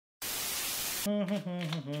Here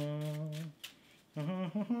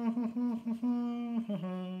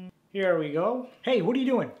we go. Hey, what are you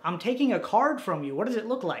doing? I'm taking a card from you. What does it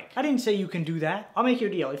look like? I didn't say you can do that. I'll make you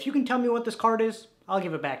a deal. If you can tell me what this card is, I'll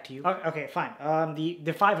give it back to you. Okay, fine.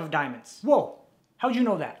 The 5 of diamonds. Whoa, how'd you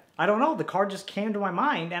know that? I don't know. The card just came to my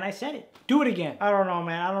mind and I said it. Do it again. I don't know,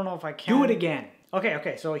 man. I don't know if I can. Do it again.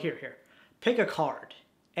 Okay, so here. Pick a card.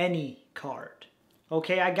 Any card.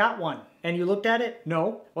 Okay, I got one. And you looked at it?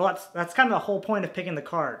 No. Well, that's kind of the whole point of picking the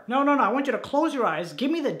card. No. I want you to close your eyes,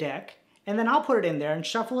 give me the deck, and then I'll put it in there and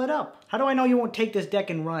shuffle it up. How do I know you won't take this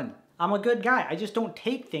deck and run? I'm a good guy. I just don't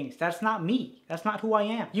take things. That's not me. That's not who I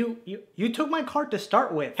am. You took my card to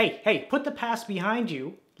start with. Hey, put the past behind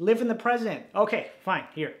you. Live in the present. Okay, fine.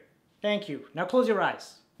 Here. Thank you. Now close your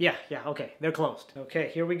eyes. Yeah, okay. They're closed.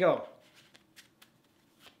 Okay, here we go.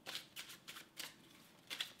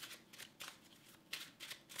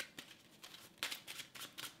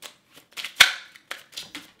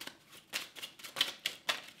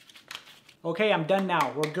 Okay, I'm done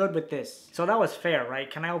now. We're good with this. So that was fair, right?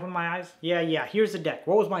 Can I open my eyes? Yeah. Here's the deck.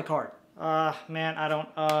 What was my card? Man, I don't,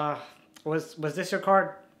 was this your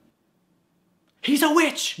card? He's a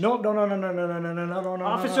witch! No.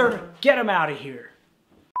 Officer, get him out of here.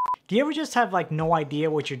 Do you ever just have like no idea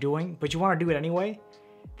what you're doing, but you want to do it anyway?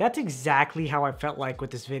 That's exactly how I felt like with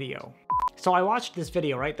this video. So I watched this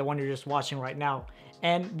video, right? The one you're just watching right now.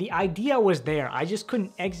 And the idea was there. I just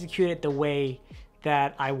couldn't execute it the way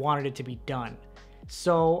that I wanted it to be done.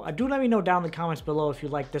 So do let me know down in the comments below if you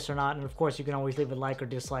like this or not. And of course, you can always leave a like or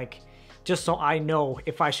dislike just so I know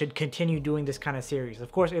if I should continue doing this kind of series.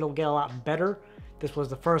 Of course, it'll get a lot better. This was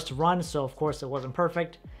the first run, so of course it wasn't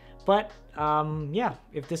perfect. But yeah,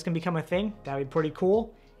 if this can become a thing, that'd be pretty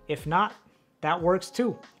cool. If not, that works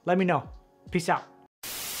too. Let me know. Peace out.